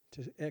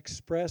to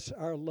express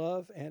our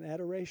love and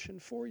adoration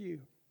for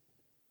you.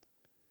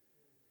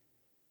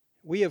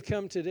 We have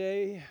come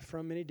today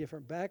from many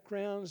different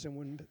backgrounds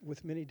and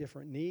with many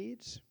different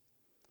needs.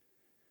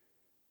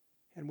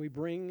 And we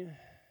bring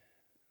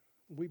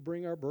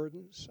our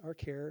burdens, our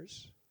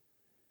cares,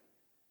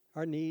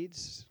 our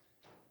needs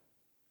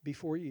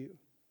before you.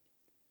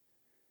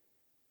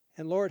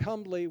 And Lord,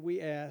 humbly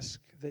we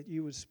ask that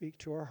you would speak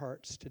to our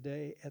hearts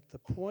today at the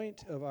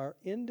point of our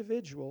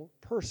individual,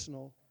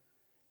 personal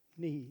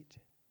need.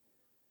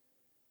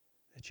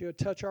 That you would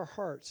touch our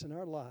hearts and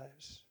our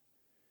lives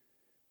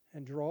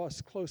and draw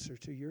us closer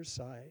to your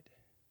side.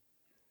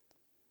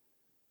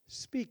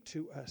 Speak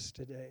to us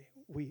today,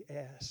 we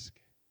ask.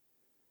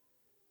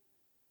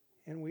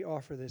 And we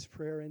offer this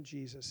prayer in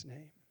Jesus'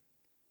 name.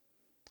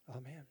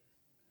 Amen.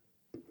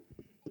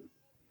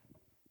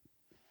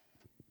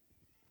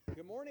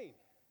 Good morning.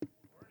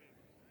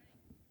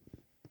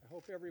 I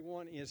hope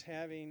everyone is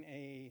having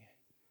a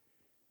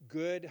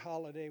good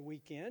holiday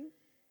weekend.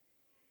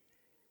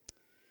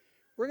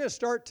 We're going to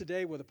start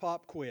today with a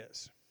pop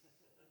quiz.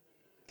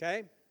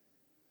 Okay?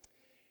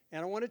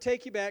 And I want to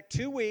take you back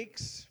 2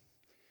 weeks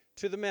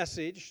to the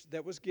message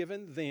that was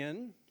given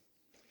then.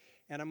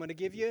 And I'm going to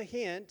give you a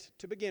hint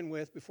to begin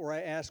with before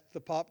I ask the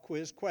pop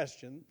quiz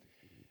question.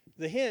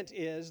 The hint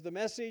is the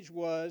message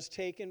was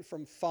taken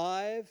from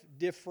 5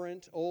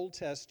 different Old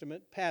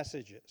Testament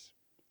passages.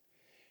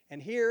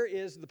 And here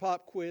is the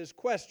pop quiz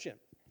question.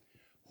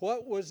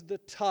 What was the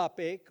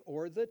topic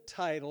or the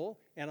title?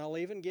 And I'll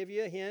even give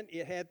you a hint.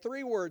 It had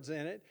 3 words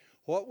in it.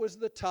 What was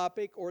the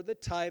topic or the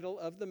title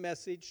of the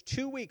message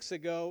 2 weeks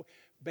ago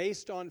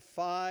based on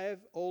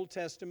 5 Old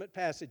Testament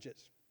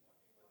passages?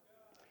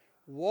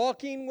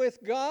 Walking with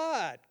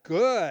God.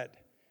 Good.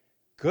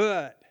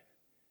 Good.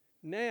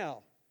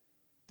 Now,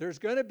 there's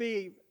going to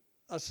be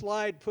a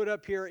slide put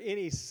up here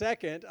any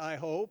second, I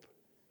hope.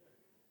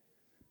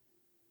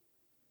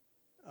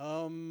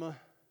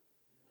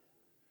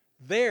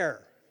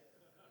 There.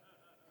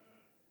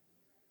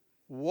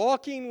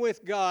 Walking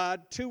with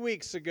God 2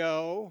 weeks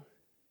ago.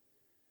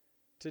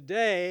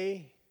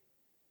 Today,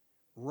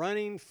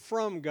 running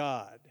from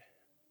God.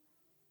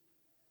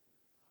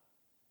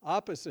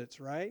 Opposites,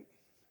 right?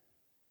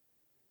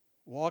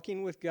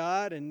 Walking with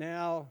God and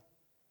now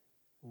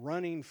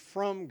running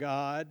from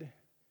God.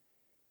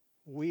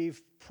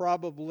 We've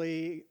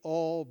probably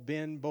all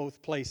been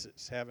both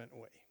places, haven't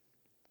we?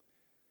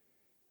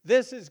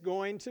 This is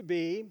going to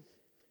be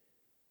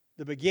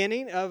the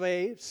beginning of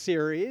a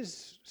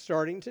series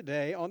starting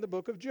today on the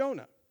book of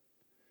Jonah.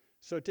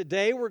 So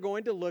today we're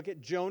going to look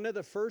at Jonah,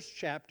 the first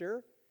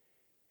chapter,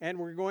 and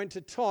we're going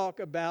to talk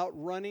about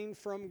running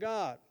from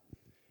God.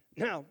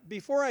 Now,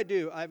 before I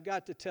do, I've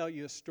got to tell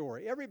you a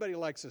story. Everybody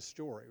likes a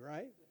story,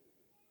 right?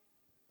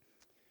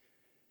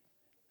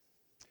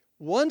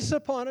 Once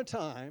upon a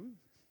time,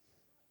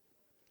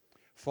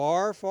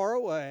 far, far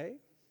away,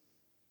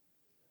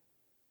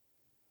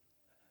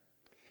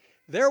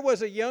 there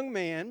was a young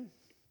man,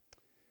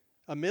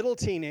 a middle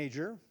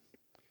teenager,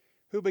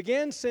 who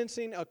began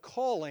sensing a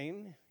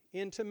calling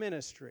into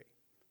ministry.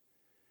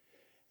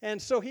 And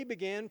so he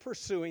began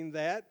pursuing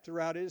that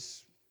throughout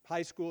his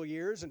high school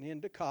years and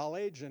into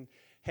college and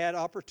had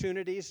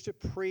opportunities to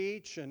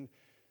preach.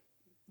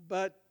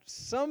 But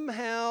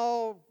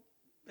somehow,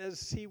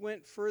 as he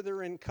went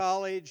further in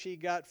college, he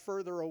got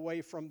further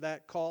away from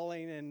that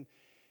calling and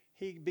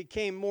he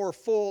became more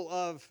full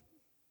of,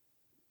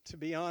 to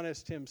be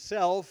honest,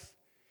 himself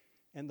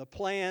and the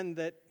plan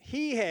that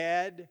he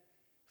had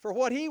for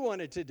what he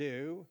wanted to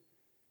do,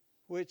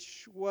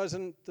 which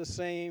wasn't the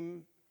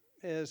same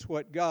as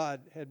what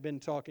God had been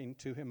talking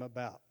to him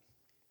about.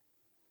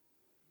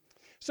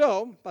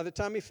 So, by the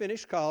time he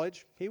finished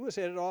college, he was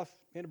headed off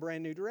in a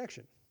brand new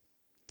direction.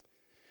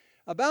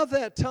 About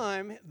that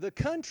time, the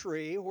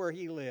country where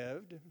he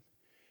lived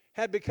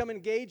had become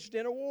engaged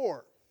in a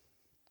war.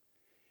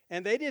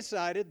 And they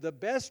decided the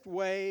best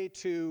way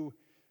to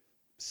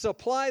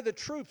supply the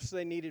troops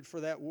they needed for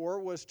that war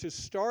was to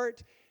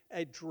start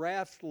a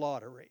draft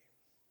lottery.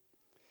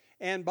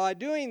 And by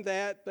doing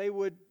that, they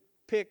would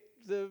pick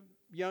the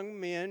young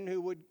men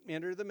who would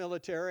enter the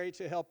military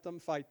to help them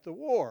fight the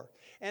war.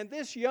 And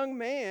this young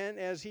man,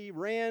 as he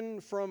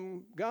ran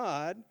from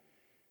God,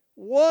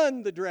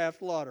 won the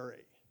draft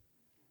lottery.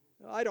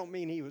 I don't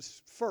mean he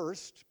was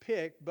first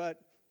picked, but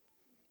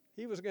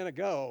he was going to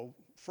go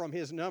from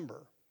his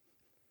number.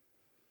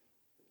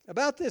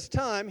 About this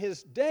time,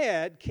 his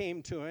dad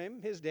came to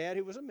him. His dad,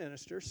 who was a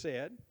minister,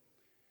 said,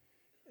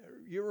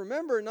 "You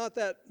remember not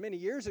that many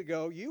years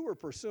ago, you were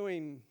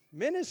pursuing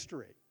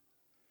ministry.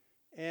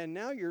 And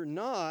now you're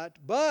not.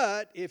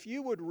 But if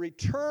you would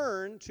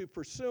return to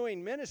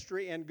pursuing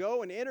ministry and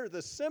go and enter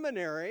the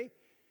seminary,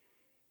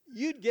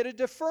 you'd get a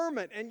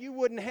deferment and you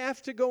wouldn't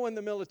have to go in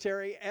the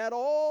military at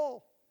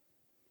all."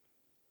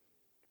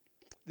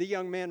 The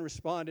young man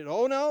responded,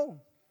 "Oh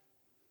no,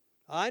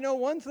 I know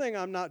one thing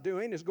I'm not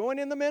doing is going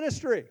in the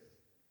ministry."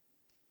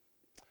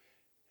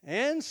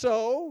 And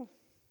so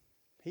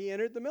he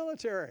entered the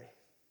military.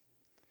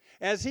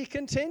 As he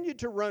continued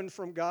to run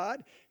from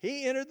God,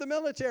 he entered the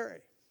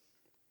military.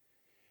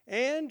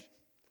 And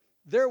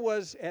there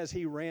was, as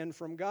he ran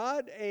from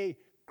God, a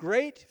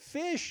great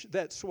fish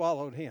that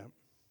swallowed him.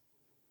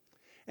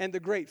 And the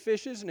great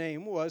fish's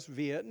name was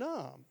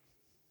Vietnam.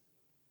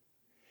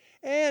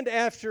 And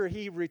after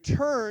he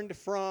returned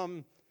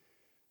from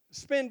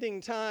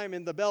spending time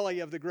in the belly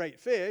of the great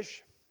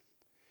fish,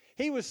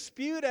 he was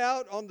spewed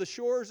out on the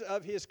shores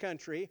of his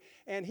country,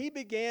 and he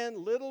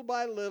began little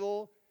by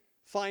little,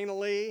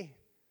 finally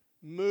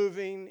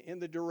moving in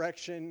the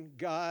direction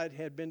God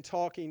had been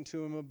talking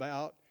to him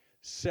about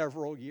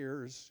several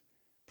years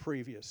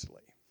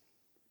previously.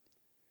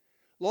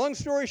 Long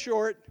story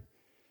short,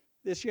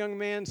 this young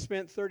man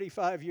spent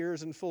 35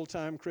 years in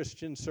full-time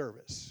Christian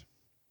service.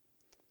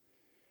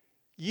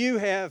 You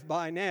have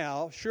by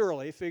now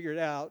surely figured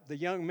out the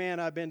young man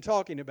I've been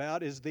talking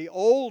about is the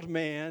old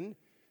man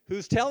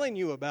who's telling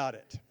you about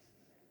it.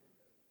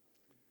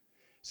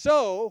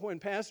 So, when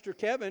Pastor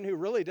Kevin, who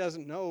really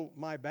doesn't know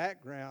my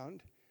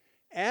background,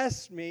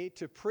 asked me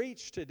to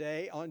preach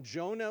today on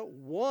Jonah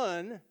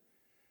 1,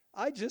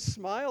 I just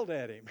smiled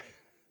at him.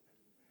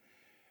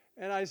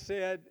 And I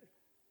said,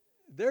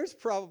 there's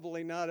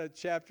probably not a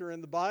chapter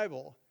in the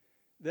Bible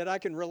that I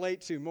can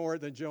relate to more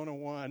than Jonah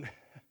 1,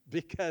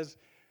 because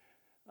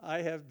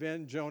I have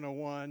been Jonah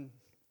 1.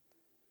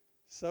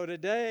 So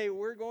today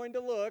we're going to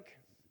look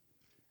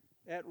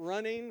at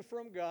running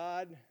from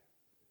God,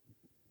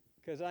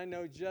 because I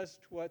know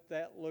just what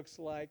that looks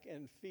like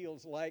and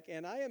feels like,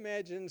 and I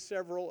imagine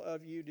several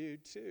of you do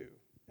too.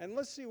 And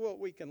let's see what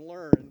we can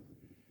learn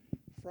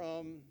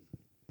from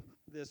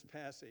this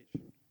passage.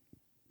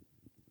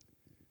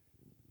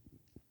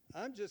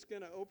 I'm just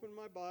going to open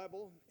my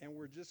Bible, and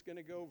we're just going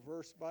to go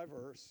verse by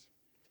verse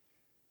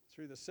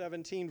through the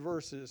 17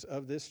 verses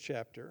of this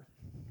chapter.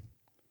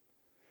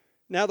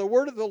 Now the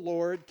word of the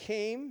Lord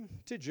came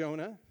to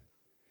Jonah,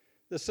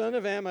 the son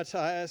of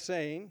Amittai,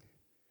 saying,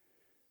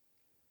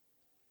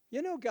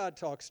 you know, God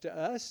talks to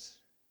us.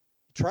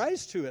 He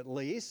tries to, at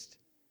least.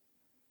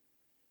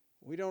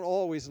 We don't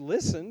always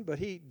listen, but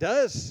he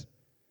does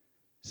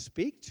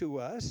speak to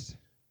us.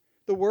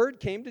 The word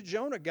came to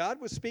Jonah. God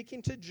was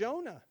speaking to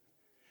Jonah.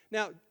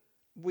 Now,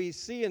 we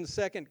see in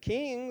 2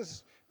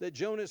 Kings that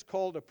Jonah is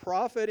called a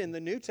prophet. In the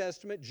New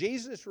Testament,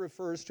 Jesus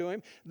refers to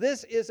him.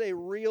 This is a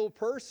real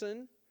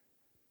person,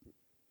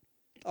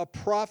 a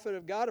prophet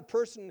of God, a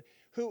person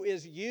who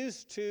is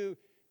used to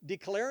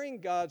declaring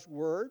God's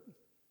word,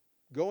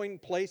 going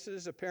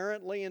places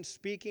apparently and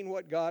speaking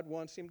what God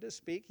wants him to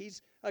speak.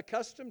 He's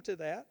accustomed to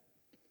that.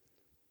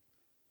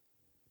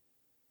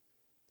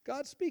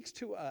 God speaks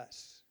to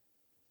us.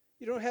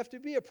 You don't have to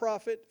be a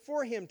prophet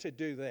for him to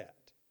do that.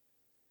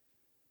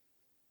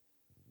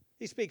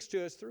 He speaks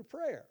to us through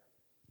prayer,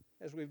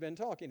 as we've been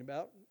talking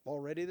about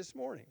already this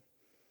morning.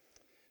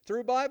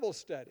 Through Bible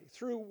study,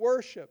 through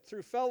worship,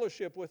 through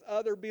fellowship with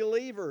other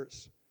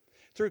believers,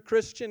 through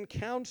Christian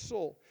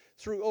counsel,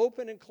 through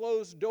open and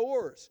closed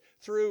doors,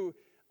 through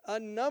a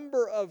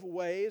number of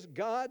ways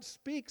God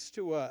speaks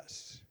to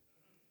us.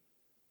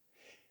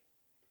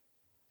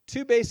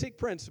 Two basic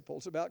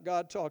principles about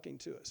God talking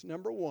to us.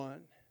 Number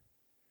one,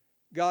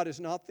 God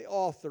is not the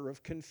author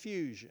of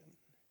confusion.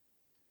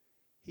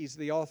 He's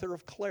the author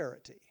of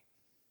clarity.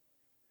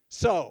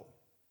 So,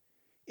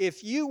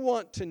 if you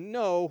want to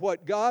know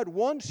what God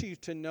wants you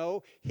to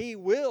know, He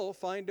will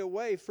find a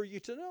way for you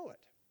to know it.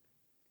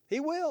 He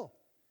will.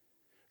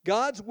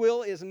 God's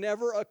will is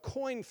never a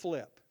coin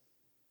flip.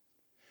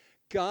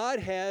 God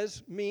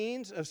has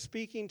means of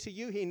speaking to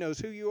you. He knows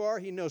who you are.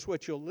 He knows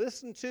what you'll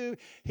listen to.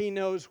 He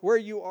knows where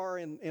you are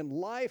in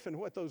life and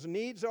what those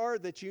needs are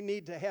that you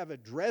need to have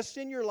addressed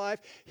in your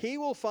life. He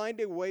will find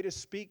a way to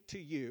speak to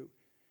you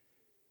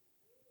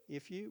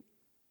if you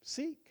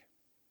seek,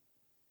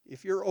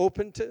 if you're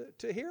open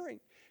to hearing.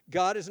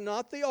 God is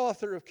not the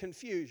author of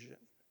confusion.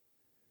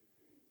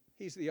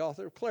 He's the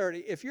author of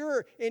clarity. If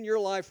you're in your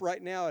life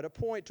right now at a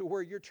point to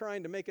where you're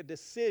trying to make a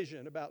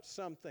decision about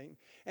something,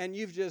 and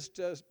you've just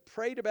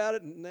prayed about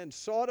it and then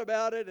sought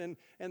about it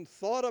and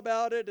thought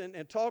about it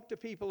and talked to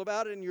people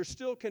about it, and you're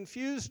still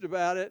confused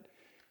about it,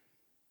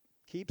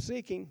 keep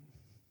seeking.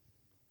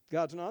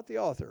 God's not the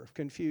author of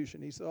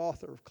confusion. He's the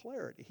author of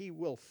clarity. He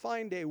will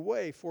find a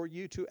way for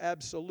you to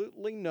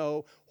absolutely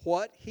know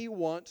what He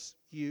wants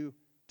you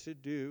to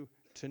do,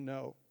 to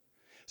know.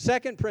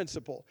 Second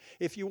principle,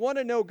 if you want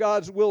to know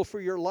God's will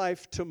for your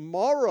life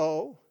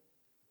tomorrow,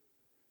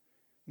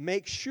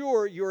 make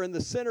sure you're in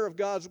the center of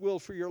God's will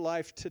for your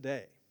life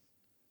today.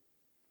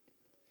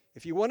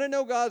 If you want to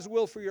know God's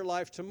will for your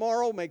life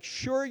tomorrow, make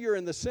sure you're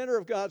in the center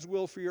of God's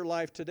will for your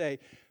life today.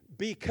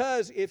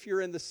 Because if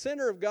you're in the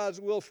center of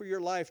God's will for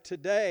your life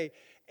today,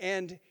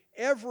 and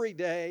every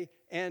day,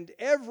 and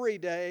every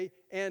day,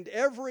 and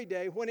every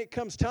day, when it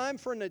comes time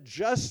for an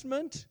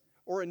adjustment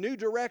or a new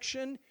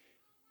direction,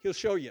 He'll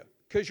show you,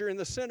 because you're in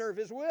the center of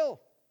His will.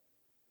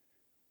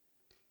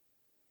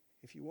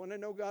 If you want to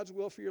know God's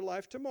will for your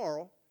life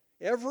tomorrow,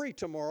 every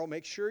tomorrow,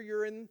 make sure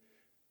you're in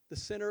the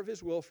center of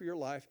His will for your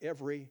life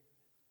every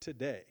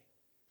today.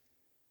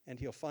 And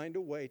He'll find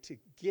a way to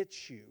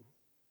get you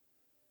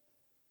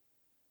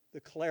the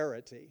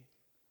clarity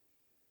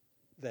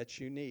that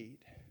you need.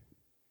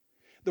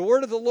 The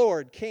word of the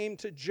Lord came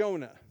to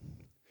Jonah.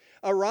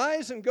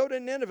 Arise and go to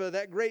Nineveh,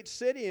 that great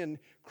city, and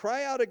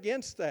cry out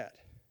against that.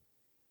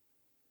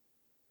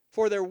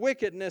 For their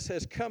wickedness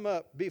has come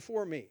up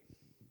before me.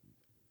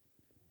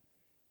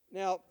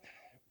 Now,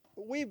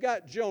 we've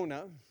got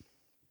Jonah,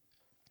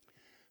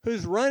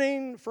 who's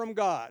running from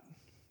God.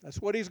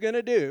 That's what he's going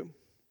to do.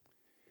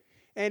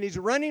 And he's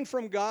running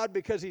from God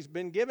because he's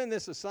been given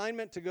this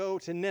assignment to go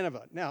to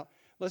Nineveh. Now,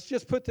 let's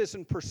just put this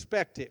in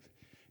perspective.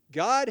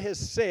 God has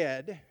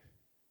said,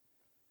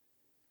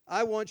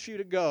 I want you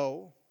to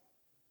go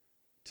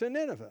to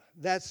Nineveh.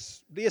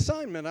 That's the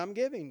assignment I'm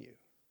giving you.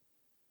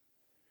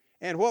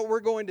 And what we're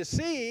going to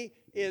see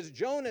is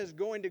Jonah is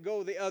going to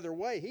go the other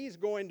way. He's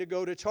going to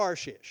go to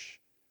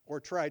Tarshish, or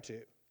try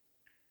to.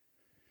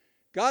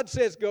 God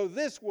says go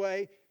this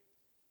way.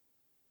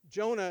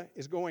 Jonah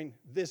is going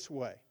this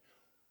way.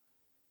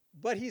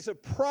 But he's a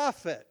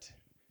prophet.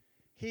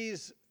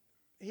 He's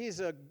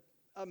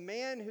a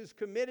man who's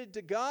committed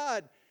to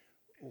God.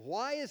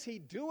 Why is he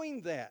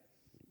doing that?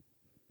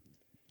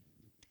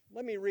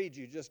 Let me read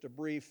you just a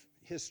brief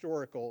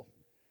historical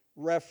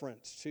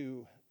reference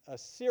to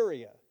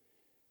Assyria,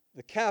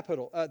 the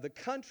capital, the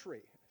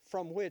country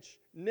from which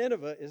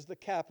Nineveh is the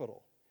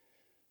capital.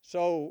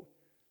 So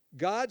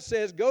God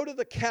says, go to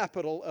the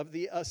capital of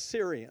the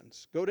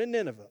Assyrians. Go to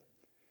Nineveh.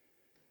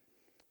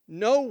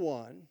 No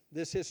one,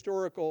 this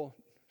historical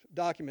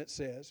document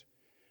says,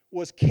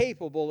 was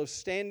capable of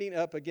standing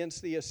up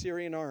against the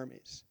Assyrian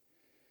armies.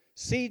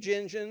 Siege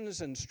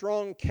engines and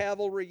strong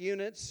cavalry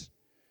units,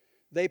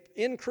 they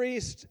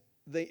increased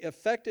the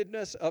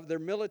effectiveness of their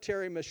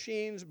military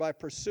machines by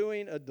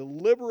pursuing a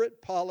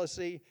deliberate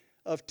policy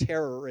of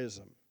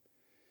terrorism.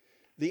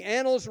 The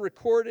annals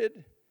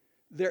recorded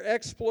their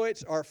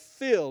exploits are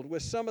filled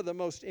with some of the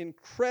most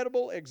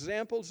incredible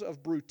examples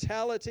of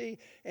brutality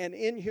and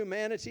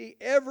inhumanity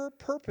ever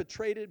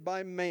perpetrated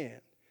by man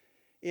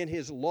in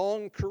his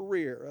long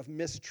career of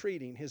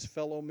mistreating his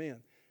fellow men.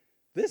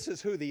 This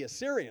is who the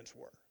Assyrians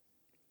were.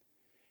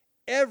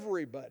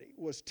 Everybody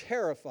was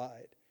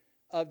terrified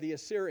of the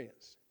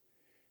Assyrians.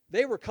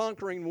 They were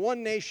conquering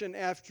one nation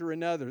after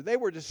another. They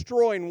were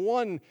destroying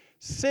one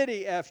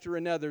city after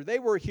another. They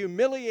were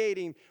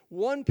humiliating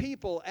one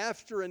people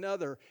after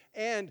another.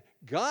 And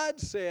God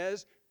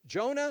says,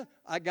 Jonah,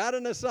 I got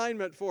an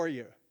assignment for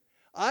you.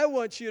 I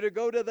want you to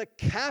go to the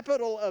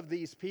capital of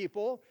these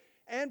people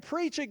and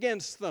preach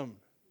against them.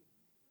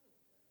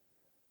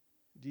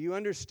 Do you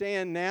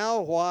understand now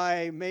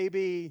why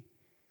maybe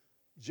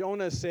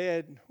Jonah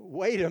said,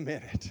 wait a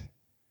minute.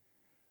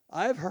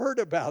 I've heard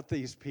about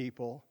these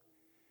people.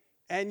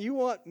 And you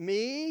want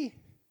me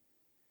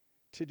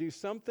to do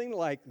something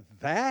like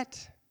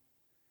that?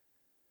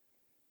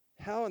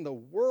 How in the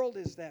world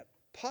is that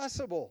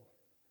possible?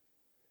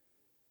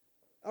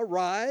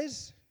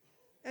 Arise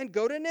and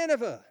go to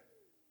Nineveh.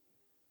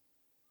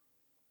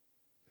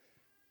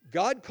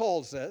 God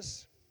calls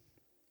us.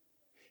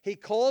 He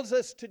calls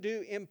us to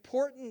do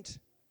important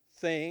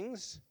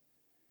things.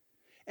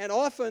 And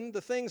often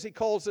the things He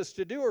calls us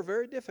to do are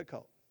very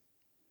difficult.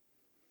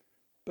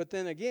 But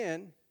then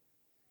again,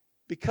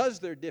 because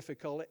they're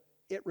difficult,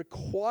 it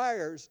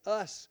requires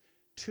us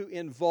to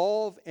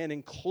involve and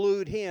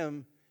include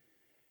Him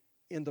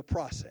in the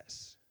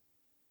process.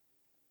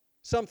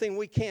 Something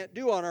we can't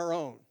do on our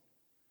own.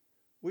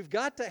 We've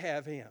got to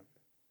have Him.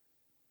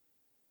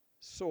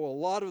 So a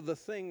lot of the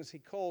things He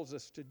calls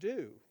us to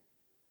do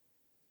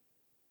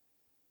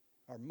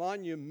are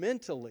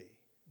monumentally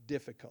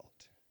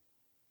difficult.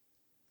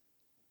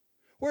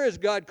 Where is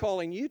God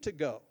calling you to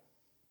go?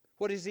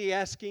 What is He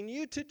asking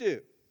you to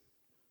do?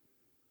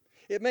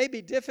 It may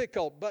be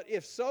difficult, but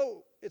if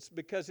so, it's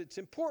because it's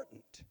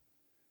important.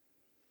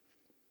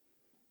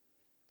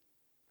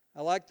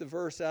 I like the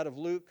verse out of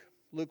Luke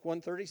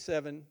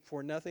 1:37,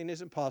 for nothing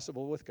is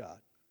impossible with God.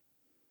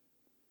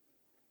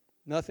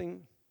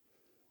 Nothing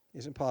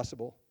is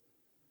impossible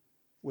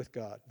with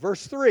God.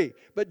 Verse 3,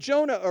 but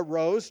Jonah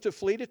arose to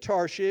flee to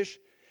Tarshish.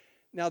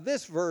 Now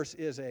this verse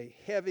is a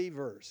heavy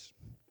verse.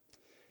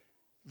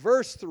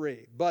 Verse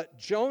 3, but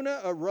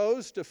Jonah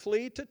arose to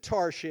flee to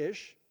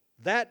Tarshish,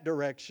 that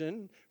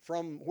direction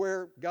from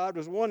where God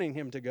was wanting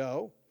him to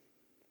go,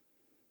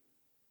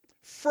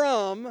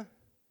 from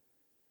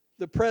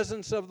the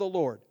presence of the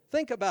Lord.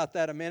 Think about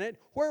that a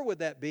minute. Where would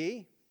that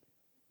be?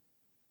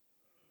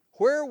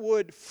 Where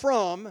would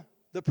from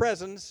the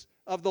presence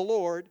of the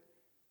Lord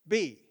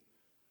be?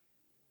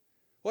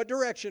 What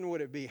direction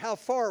would it be? How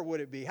far would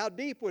it be? How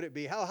deep would it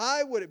be? How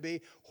high would it be?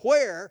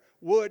 Where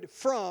would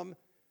from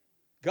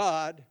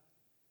God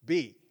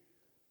be?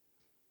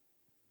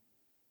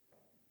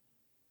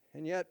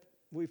 And yet,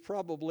 we've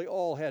probably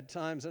all had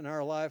times in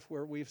our life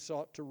where we've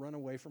sought to run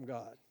away from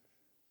God.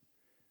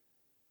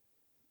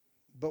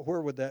 But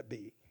where would that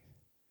be?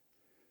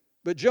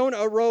 But Jonah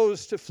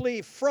arose to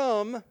flee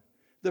from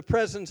the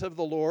presence of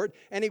the Lord,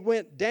 and he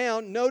went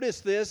down,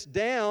 notice this,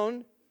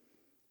 down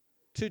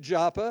to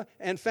Joppa,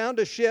 and found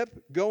a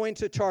ship going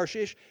to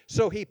Tarshish.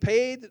 So he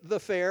paid the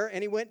fare,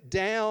 and he went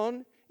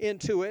down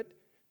into it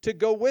to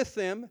go with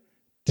them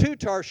to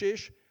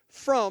Tarshish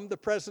from the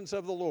presence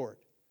of the Lord.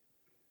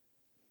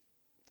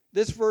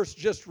 This verse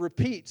just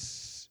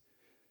repeats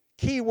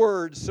key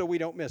words so we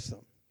don't miss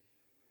them.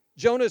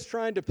 Jonah's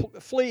trying to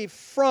flee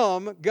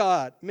from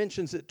God,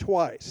 mentions it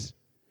twice.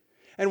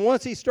 And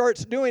once he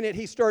starts doing it,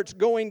 he starts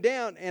going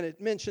down, and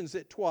it mentions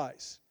it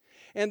twice.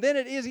 And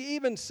then he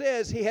even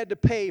says he had to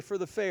pay for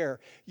the fare.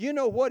 You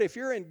know what? If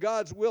you're in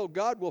God's will,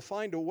 God will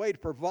find a way to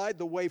provide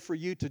the way for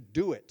you to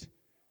do it.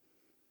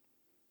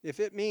 If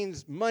it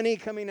means money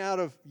coming out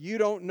of you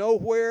don't know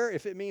where,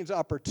 if it means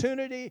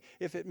opportunity,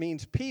 if it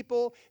means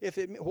people,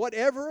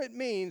 whatever it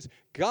means,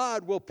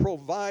 God will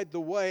provide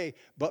the way.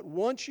 But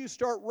once you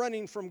start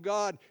running from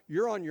God,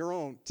 you're on your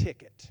own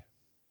ticket.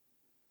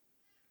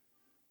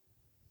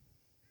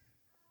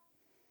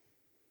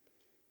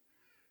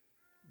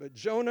 But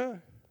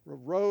Jonah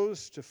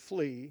arose to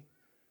flee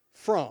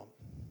from.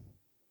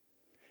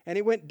 And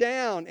he went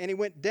down, and he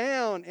went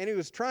down, and he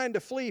was trying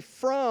to flee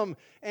from,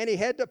 and he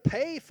had to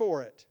pay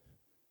for it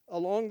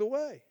along the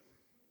way.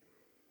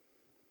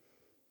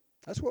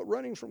 That's what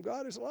running from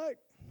God is like.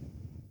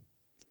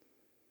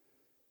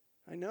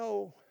 I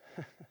know.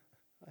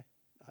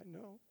 I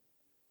know.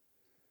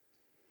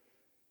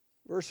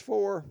 Verse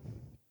 4,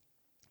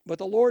 but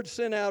the Lord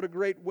sent out a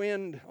great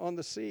wind on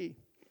the sea,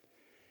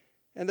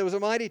 and there was a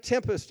mighty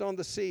tempest on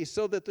the sea,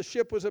 so that the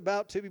ship was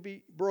about to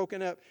be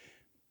broken up.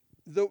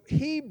 The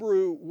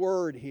Hebrew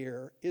word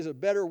here is a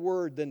better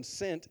word than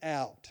sent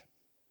out.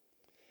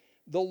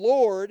 The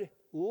Lord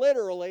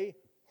literally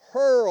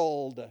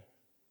hurled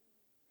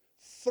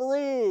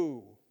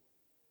through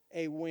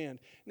a wind.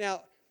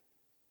 Now,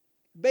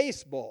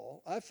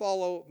 baseball, I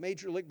follow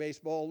Major League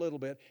Baseball a little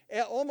bit.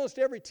 Almost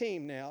every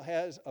team now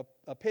has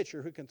a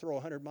pitcher who can throw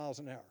 100 miles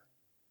an hour.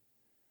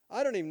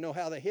 I don't even know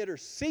how the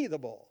hitters see the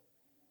ball.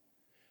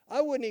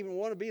 I wouldn't even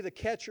want to be the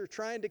catcher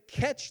trying to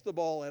catch the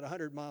ball at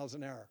 100 miles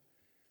an hour.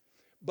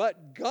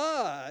 But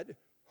God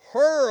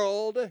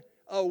hurled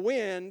a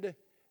wind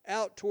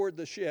out toward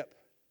the ship.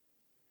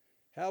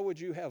 How would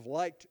you have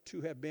liked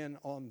to have been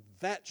on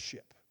that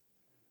ship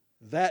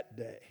that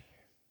day?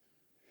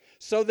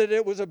 So that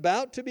it was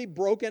about to be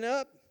broken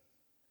up.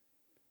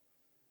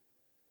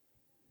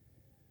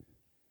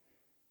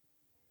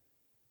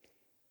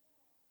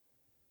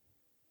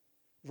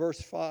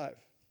 Verse 5.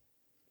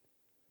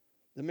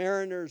 The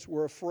mariners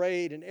were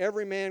afraid, and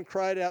every man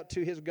cried out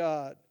to his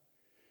God.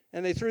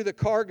 And they threw the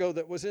cargo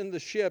that was in the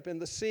ship in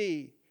the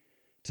sea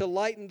to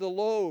lighten the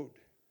load.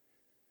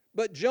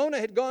 But Jonah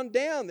had gone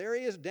down, there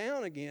he is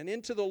down again,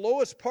 into the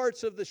lowest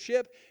parts of the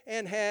ship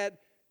and had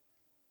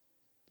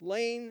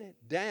lain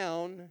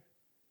down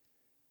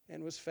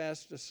and was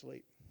fast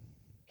asleep.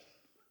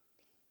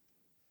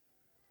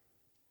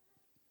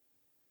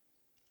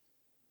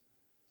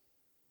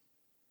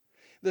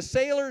 The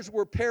sailors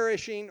were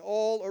perishing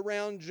all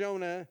around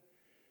Jonah,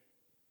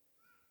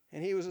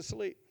 and he was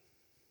asleep.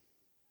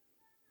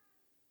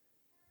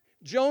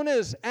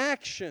 Jonah's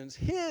actions,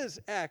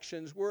 his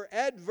actions, were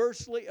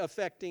adversely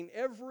affecting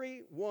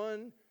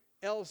everyone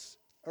else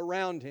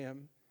around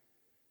him,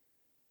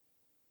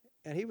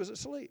 and he was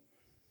asleep.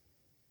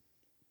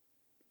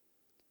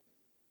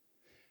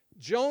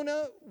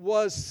 Jonah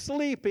was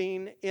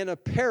sleeping in a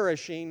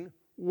perishing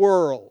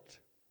world.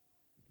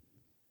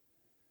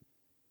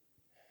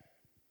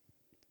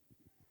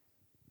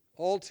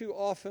 All too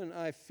often,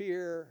 I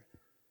fear,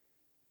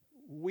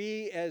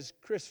 we as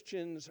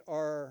Christians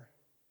are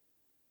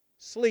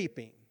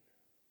sleeping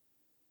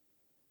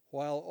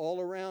while all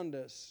around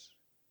us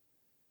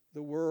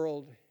the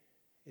world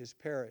is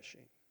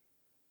perishing.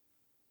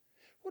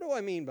 What do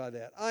I mean by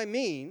that? I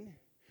mean,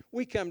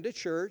 we come to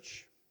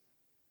church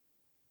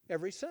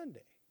every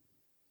Sunday.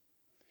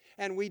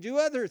 And we do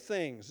other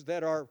things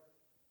that are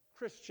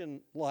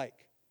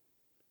Christian-like.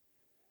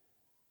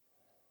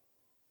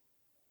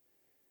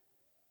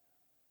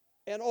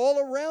 And all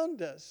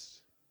around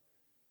us,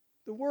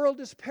 the world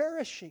is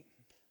perishing.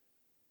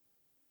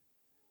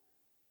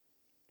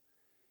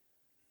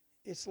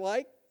 It's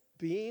like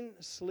being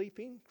a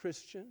sleeping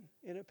Christian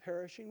in a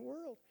perishing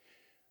world.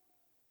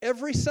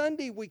 Every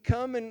Sunday we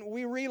come and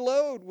we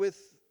reload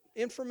with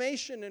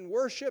information and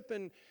worship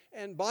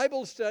and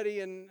Bible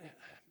study, and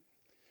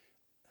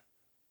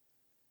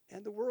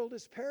the world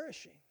is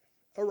perishing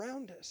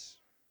around us.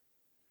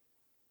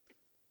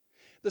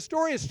 The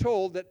story is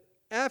told that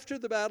after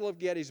the Battle of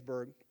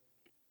Gettysburg,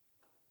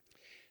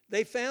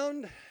 they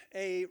found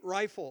a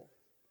rifle,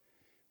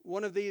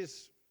 one of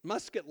these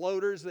musket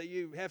loaders that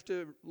you have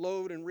to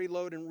load and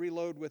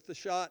reload with the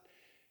shot.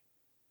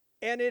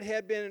 And it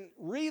had been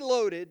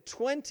reloaded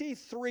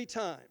 23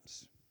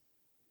 times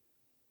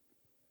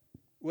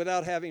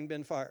without having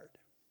been fired.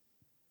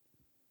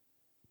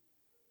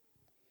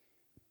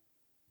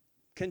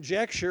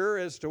 Conjecture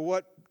as to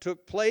what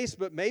took place,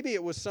 but maybe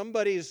it was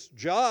somebody's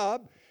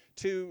job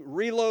to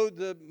reload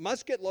the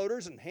musket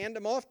loaders and hand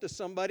them off to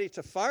somebody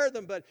to fire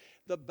them. But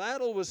the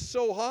battle was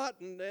so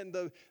hot and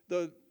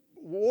the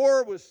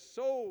war was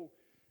so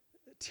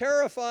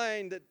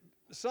terrifying that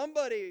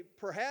somebody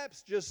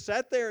perhaps just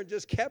sat there and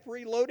just kept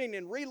reloading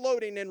and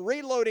reloading and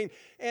reloading.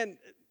 And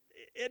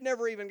it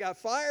never even got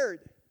fired.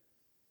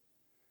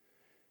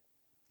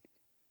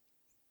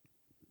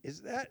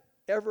 Is that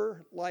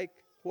ever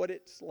like what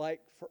it's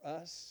like for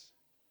us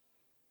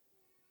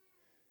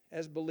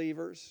as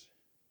believers?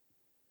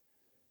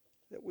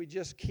 That we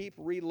just keep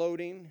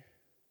reloading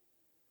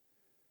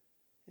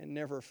and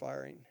never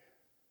firing.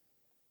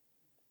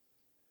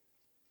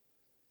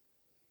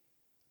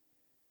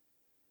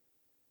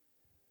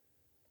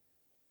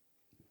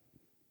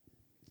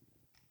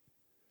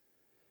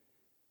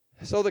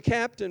 So the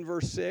captain,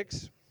 verse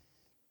 6,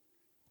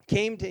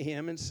 came to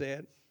him and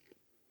said,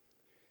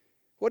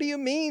 "What do you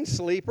mean,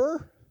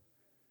 sleeper?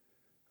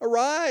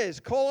 Arise,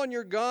 call on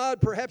your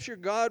God. Perhaps your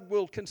God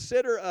will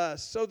consider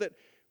us so that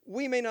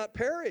we may not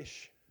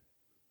perish."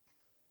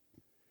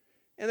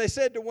 And they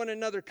said to one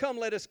another, "Come,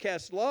 let us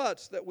cast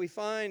lots that we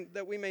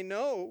may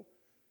know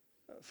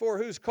for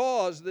whose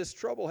cause this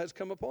trouble has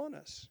come upon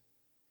us."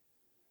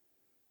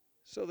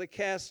 So they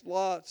cast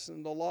lots,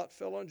 and the lot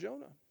fell on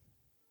Jonah.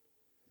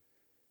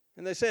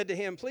 And they said to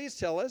him, "Please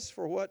tell us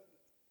for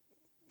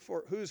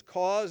whose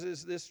cause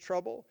is this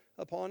trouble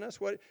upon us?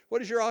 What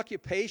is your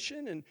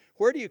occupation, and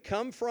where do you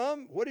come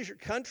from? What is your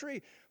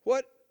country?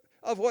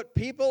 Of what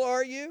people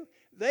are you?"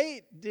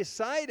 They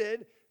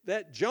decided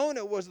that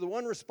Jonah was the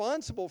one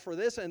responsible for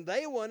this, and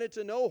they wanted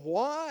to know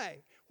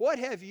why. What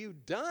have you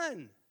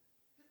done?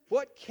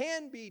 What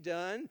can be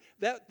done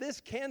that this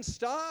can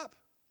stop?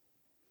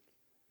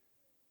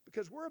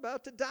 Because we're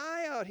about to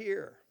die out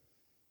here.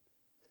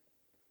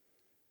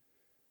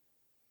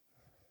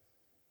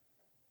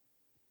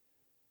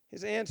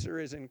 His answer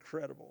is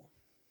incredible.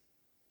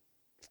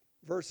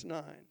 Verse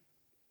 9.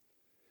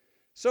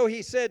 So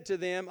he said to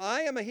them,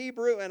 "I am a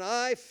Hebrew, and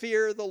I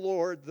fear the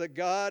Lord, the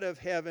God of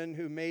heaven,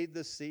 who made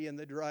the sea and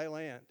the dry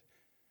land."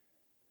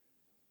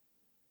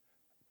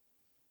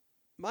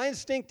 My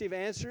instinctive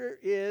answer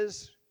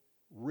is,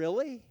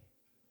 really?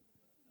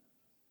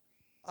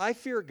 I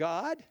fear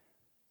God?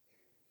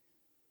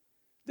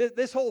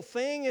 This whole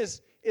thing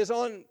is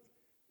on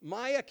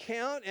my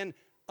account, and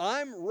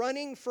I'm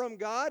running from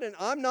God, and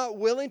I'm not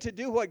willing to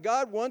do what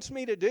God wants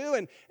me to do.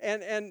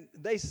 And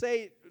they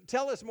say,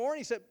 "Tell us more." And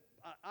he said,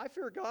 I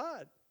fear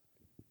God.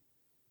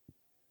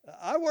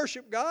 I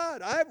worship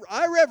God.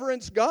 I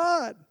reverence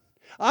God.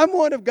 I'm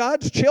one of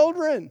God's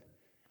children.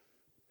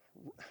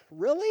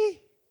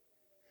 Really?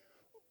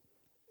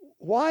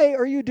 Why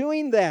are you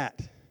doing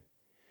that?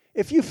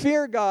 If you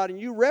fear God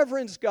and you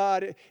reverence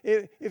God,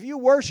 if you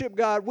worship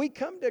God, we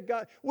come to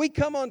God. We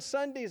come on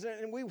Sundays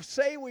and we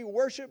say we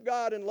worship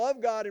God and love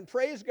God and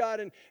praise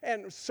God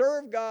and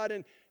serve God.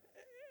 And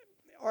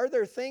are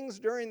there things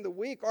during the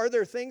week, are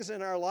there things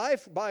in our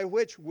life by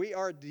which we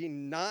are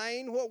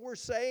denying what we're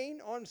saying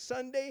on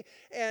Sunday?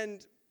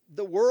 And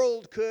the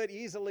world could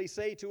easily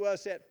say to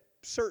us at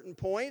certain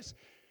points,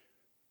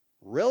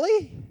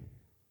 "Really?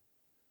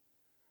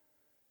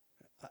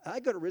 I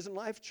go to Risen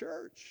Life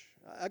Church.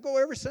 I go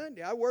every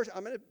Sunday. I worship.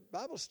 I'm in a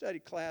Bible study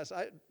class.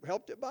 I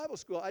helped at Bible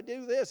school. I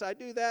do this. I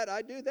do that.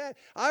 I do that.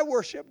 I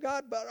worship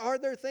God." But are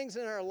there things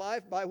in our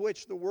life by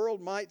which the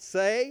world might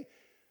say,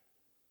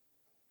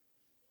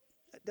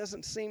 that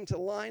doesn't seem to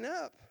line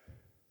up?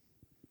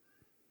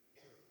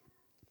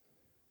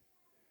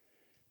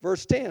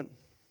 Verse 10.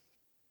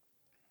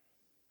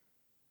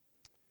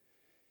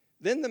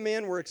 Then the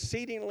men were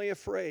exceedingly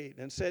afraid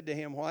and said to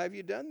him, "Why have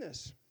you done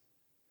this?"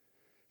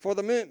 For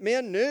the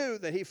men knew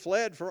that he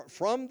fled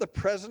from the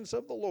presence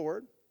of the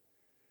Lord,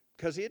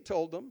 because he had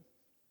told them.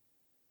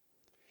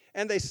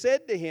 And they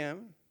said to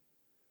him,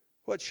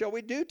 "What shall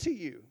we do to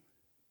you,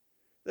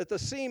 that the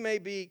sea may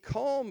be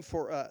calm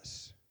for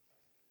us?"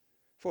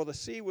 For the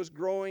sea was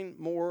growing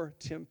more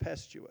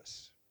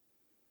tempestuous.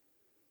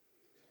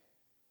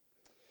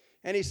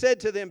 And he said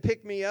to them,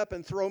 "Pick me up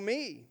and throw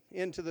me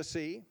into the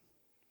sea,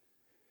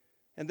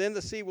 and then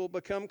the sea will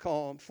become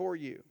calm for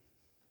you.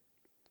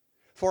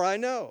 For I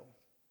know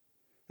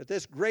that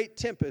this great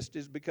tempest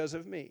is because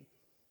of me."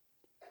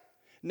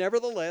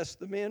 Nevertheless,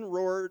 the men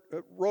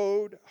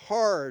rowed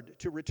hard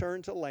to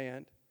return to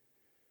land,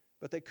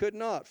 but they could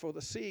not, for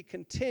the sea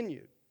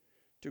continued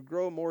to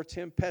grow more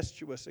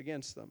tempestuous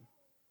against them.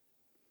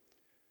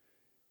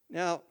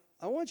 Now,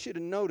 I want you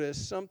to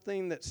notice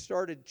something that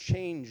started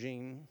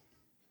changing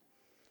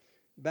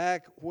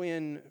back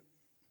when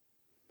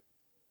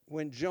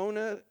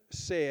Jonah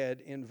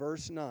said in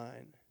verse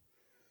 9,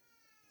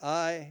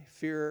 "I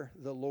fear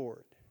the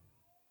Lord."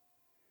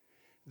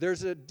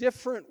 There's a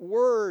different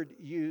word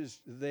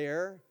used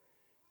there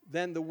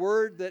than the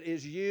word that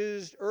is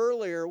used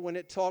earlier when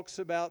it talks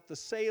about the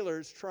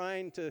sailors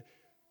trying to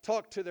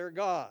talk to their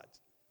God.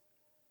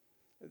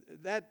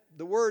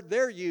 The word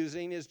they're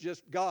using is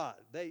just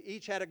God. They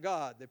each had a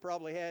God. They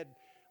probably had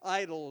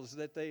idols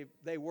that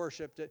they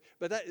worshipped.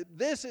 But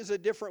this is a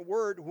different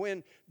word.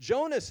 When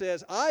Jonah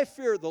says, "I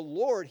fear the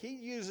Lord," he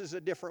uses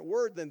a different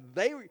word than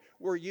they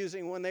were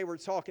using when they were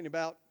talking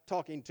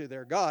to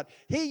their God.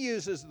 He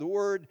uses the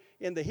word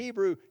in the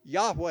Hebrew,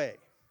 Yahweh,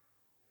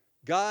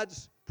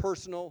 God's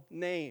personal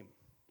name.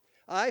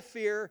 I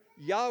fear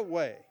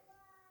Yahweh.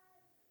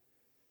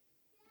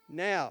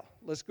 Now,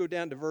 let's go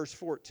down to verse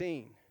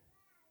 14.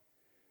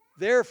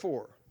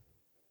 Therefore,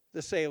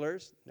 the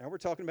sailors, now we're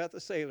talking about the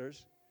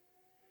sailors,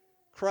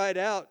 cried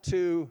out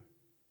to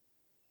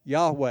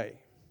Yahweh,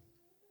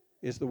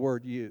 is the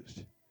word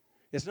used.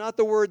 It's not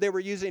the word they were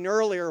using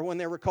earlier when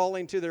they were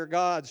calling to their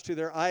gods, to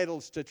their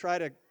idols, to try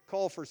to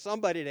call for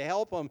somebody to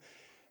help them.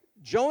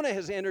 Jonah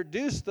has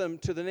introduced them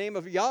to the name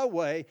of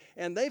Yahweh,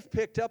 and they've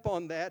picked up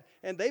on that,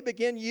 and they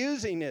begin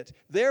using it.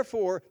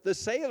 Therefore, the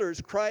sailors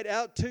cried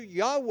out to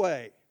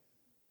Yahweh.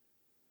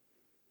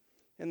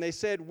 And they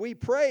said, "We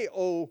pray,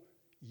 O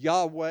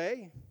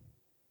Yahweh,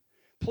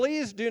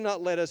 please do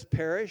not let us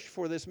perish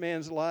for this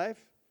man's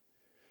life.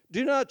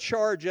 Do not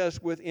charge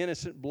us with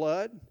innocent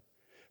blood.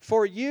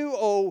 For you,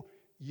 O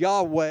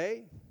Yahweh,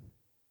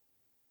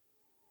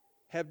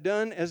 have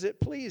done as it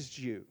pleased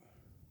you."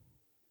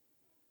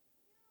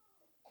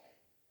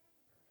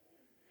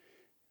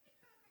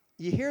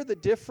 You hear the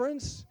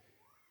difference?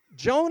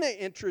 Jonah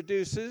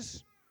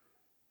introduces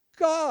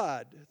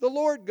God, the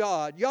Lord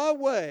God,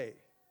 Yahweh,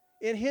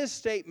 in his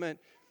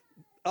statement.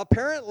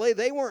 Apparently,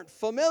 they weren't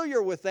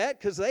familiar with that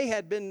because they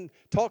had been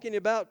talking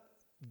about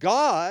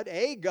God,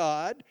 a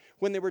God,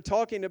 when they were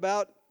talking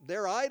about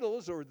their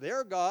idols or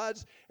their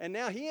gods. And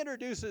now he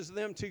introduces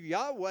them to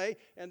Yahweh,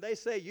 and they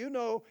say, you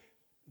know,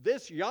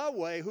 this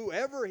Yahweh,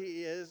 whoever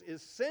he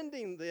is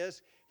sending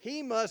this.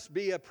 He must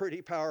be a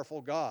pretty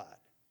powerful God.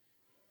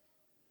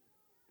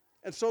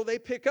 And so they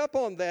pick up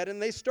on that,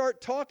 and they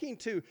start talking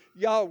to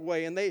Yahweh,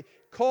 and they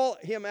call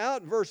him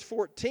out. In verse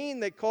 14,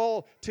 they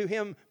call to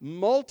him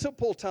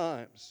multiple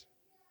times.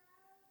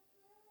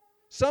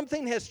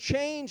 Something has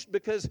changed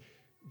because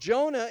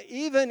Jonah,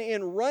 even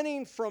in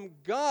running from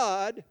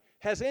God,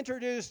 has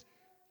introduced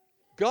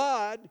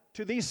God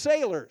to these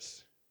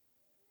sailors,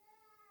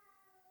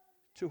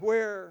 to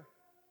where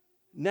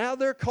now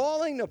they're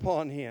calling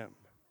upon him.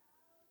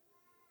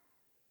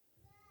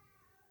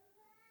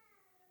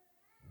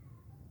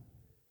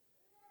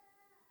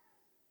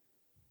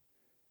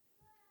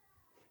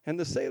 And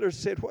the sailors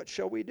said, "What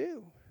shall we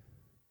do?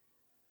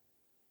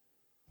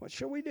 What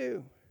shall we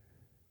do?"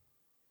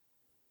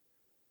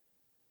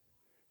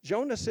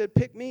 Jonah said,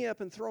 "Pick me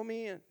up and throw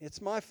me in. It's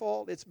my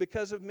fault. It's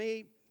because of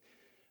me.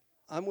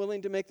 I'm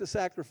willing to make the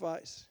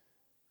sacrifice.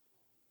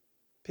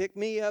 Pick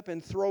me up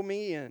and throw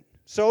me in."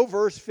 So,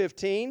 verse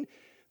 15,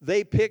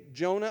 they picked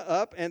Jonah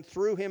up and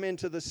threw him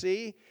into the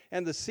sea,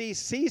 and the sea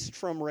ceased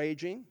from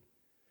raging.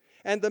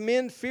 And the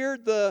men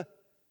feared the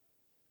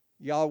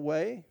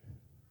Yahweh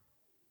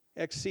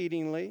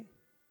exceedingly,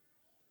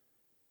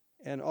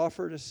 and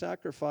offered a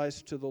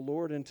sacrifice to the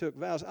Lord and took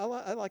vows.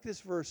 I like this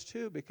verse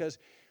too, because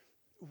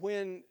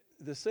when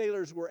the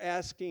sailors were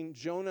asking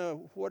Jonah,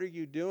 "What are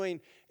you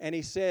doing?" and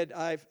he said,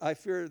 I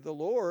fear the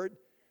Lord,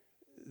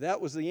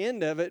 that was the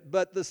end of it.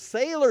 But the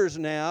sailors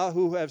now,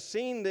 who have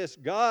seen this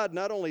God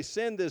not only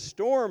send this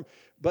storm,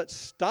 but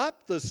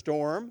stop the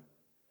storm,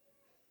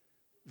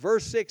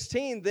 verse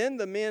 16, then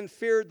the men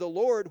feared the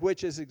Lord,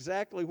 which is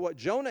exactly what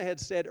Jonah had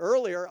said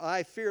earlier,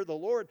 I fear the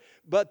Lord,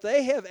 but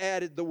they have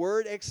added the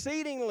word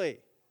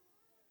exceedingly.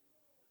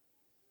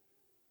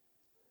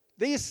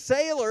 These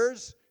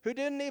sailors, who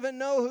didn't even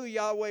know who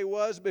Yahweh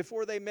was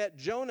before they met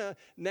Jonah,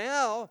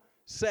 now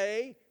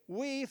say,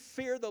 we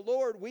fear the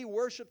Lord, we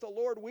worship the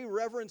Lord, we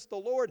reverence the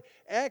Lord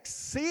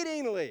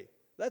exceedingly.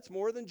 That's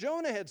more than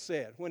Jonah had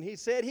said when he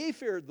said he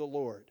feared the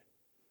Lord.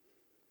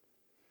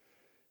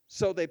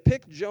 So they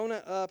picked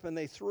Jonah up and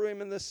they threw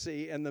him in the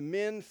sea, and the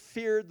men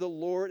feared the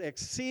Lord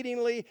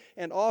exceedingly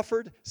and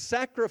offered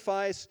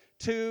sacrifice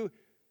to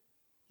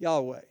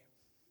Yahweh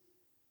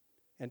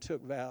and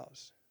took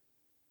vows.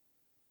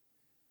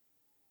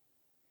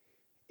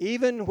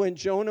 Even when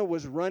Jonah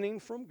was running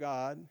from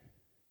God,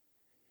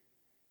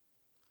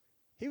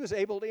 he was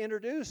able to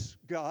introduce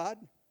God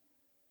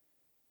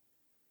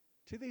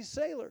to these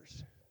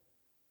sailors.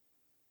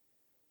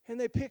 And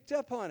they picked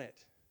up on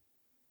it.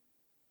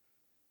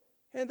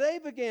 And they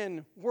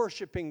began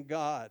worshiping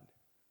God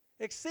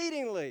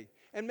exceedingly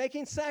and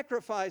making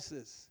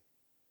sacrifices.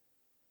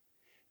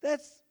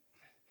 That's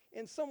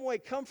in some way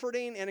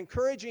comforting and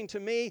encouraging to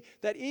me,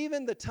 that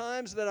even the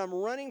times that I'm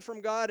running from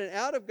God and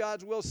out of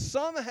God's will,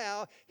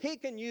 somehow He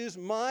can use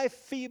my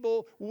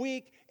feeble,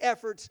 weak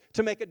efforts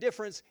to make a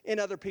difference in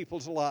other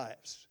people's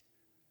lives.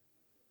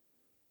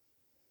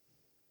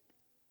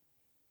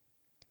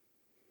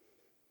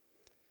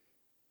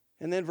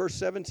 And then verse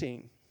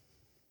 17.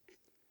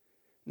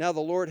 Now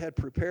the Lord had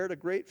prepared a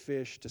great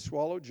fish to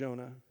swallow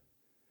Jonah,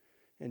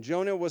 and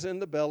Jonah was in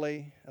the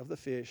belly of the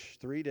fish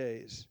 3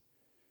 days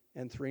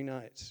and 3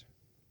 nights.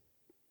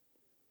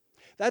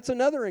 That's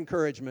another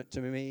encouragement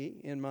to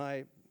me in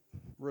my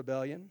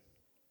rebellion.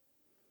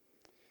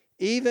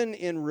 Even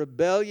in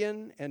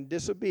rebellion and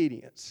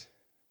disobedience,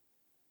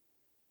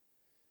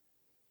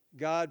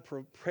 God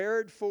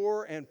prepared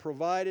for and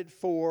provided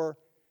for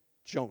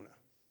Jonah.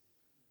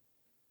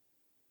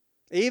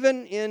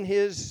 Even in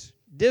his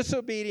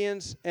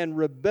disobedience and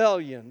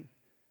rebellion,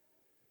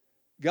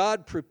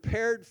 God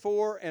prepared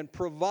for and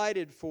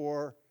provided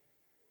for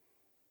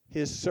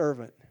His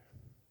servant.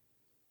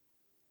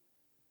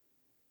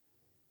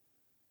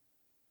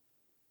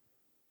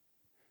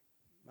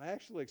 I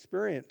actually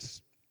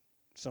experienced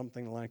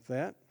something like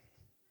that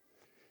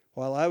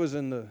while I was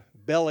in the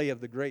belly of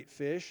the great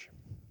fish.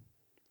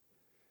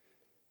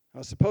 I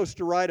was supposed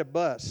to ride a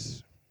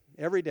bus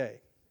every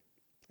day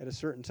at a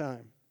certain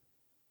time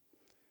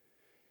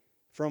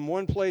from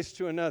one place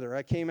to another.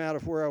 I came out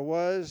of where I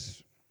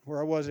was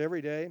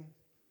every day,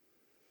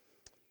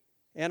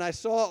 and I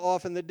saw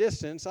off in the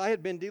distance I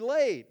had been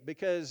delayed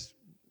because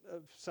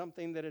of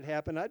something that had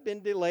happened. I'd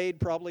been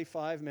delayed probably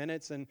 5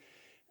 minutes, and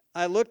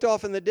I looked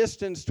off in the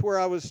distance to where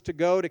I was to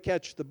go to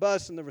catch the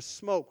bus, and there was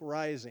smoke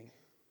rising.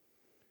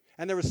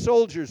 And there were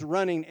soldiers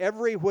running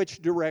every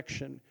which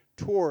direction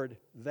toward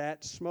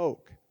that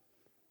smoke.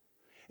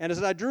 And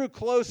as I drew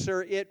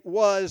closer, it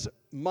was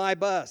my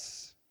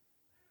bus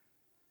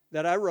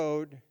that I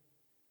rode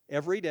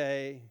every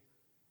day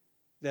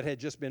that had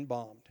just been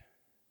bombed.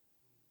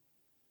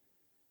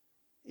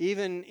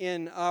 Even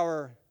in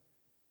our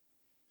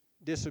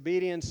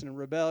disobedience and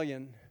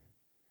rebellion,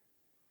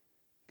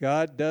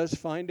 God does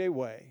find a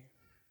way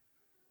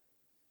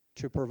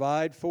to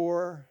provide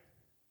for,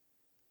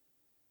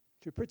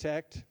 to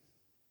protect.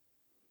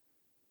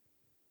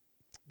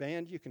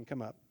 Band, you can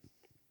come up.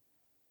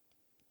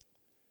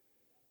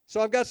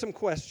 So I've got some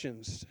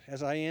questions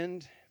as I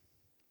end.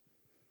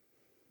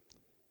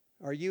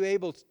 Are you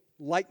able,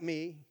 like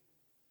me,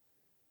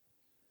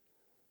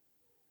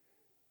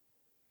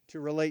 to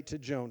relate to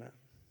Jonah?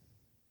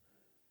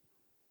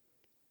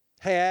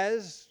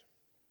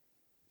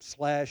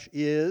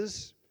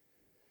 Is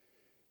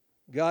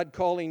God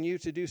calling you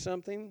to do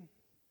something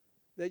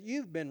that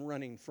you've been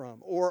running from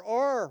or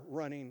are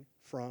running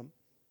from?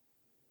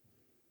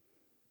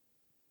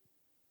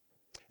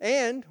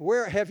 And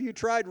where have you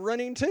tried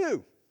running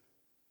to?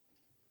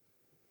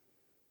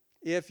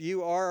 If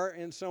you are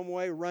in some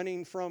way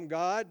running from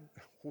God,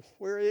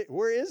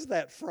 where is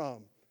that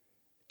from?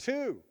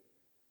 To.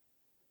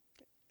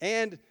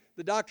 And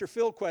the Dr.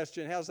 Phil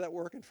question, how's that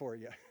working for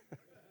you?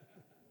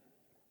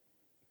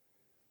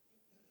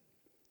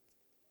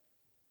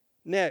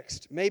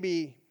 Next,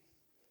 maybe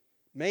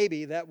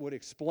that would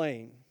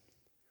explain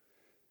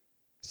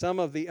some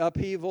of the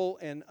upheaval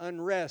and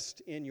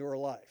unrest in your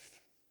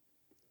life.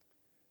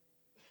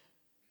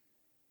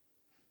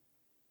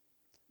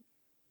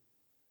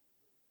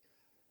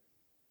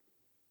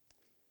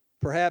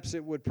 Perhaps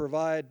it would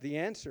provide an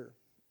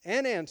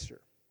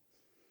answer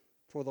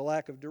for the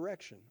lack of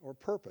direction or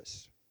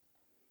purpose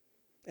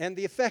and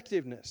the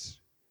effectiveness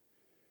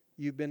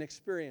you've been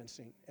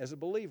experiencing as a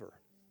believer.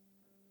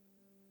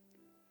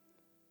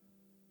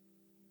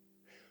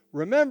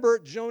 Remember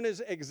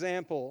Jonah's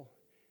example.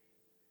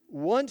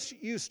 Once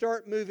you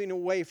start moving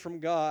away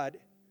from God,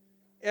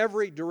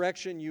 every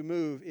direction you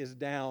move is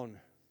down.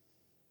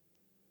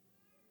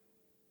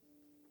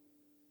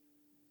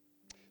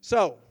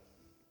 So,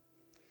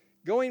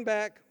 going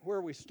back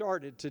where we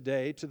started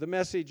today to the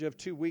message of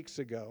 2 weeks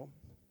ago,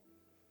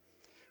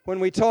 when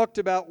we talked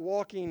about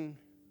walking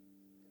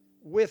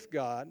with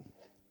God,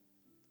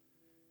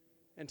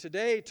 and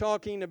today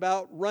talking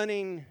about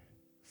running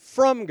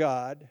from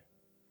God,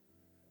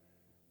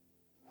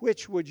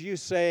 which would you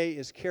say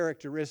is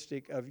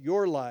characteristic of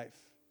your life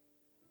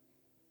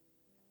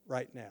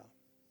right now?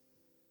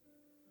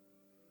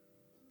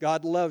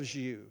 God loves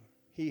you.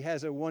 He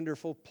has a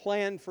wonderful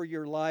plan for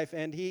your life,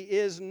 and He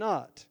is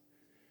not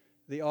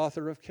the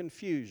author of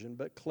confusion,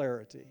 but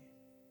clarity.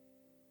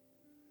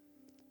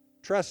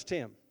 Trust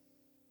Him.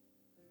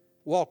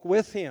 Walk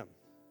with Him.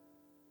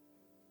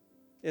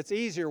 It's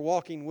easier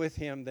walking with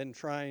Him than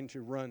trying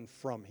to run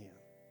from Him.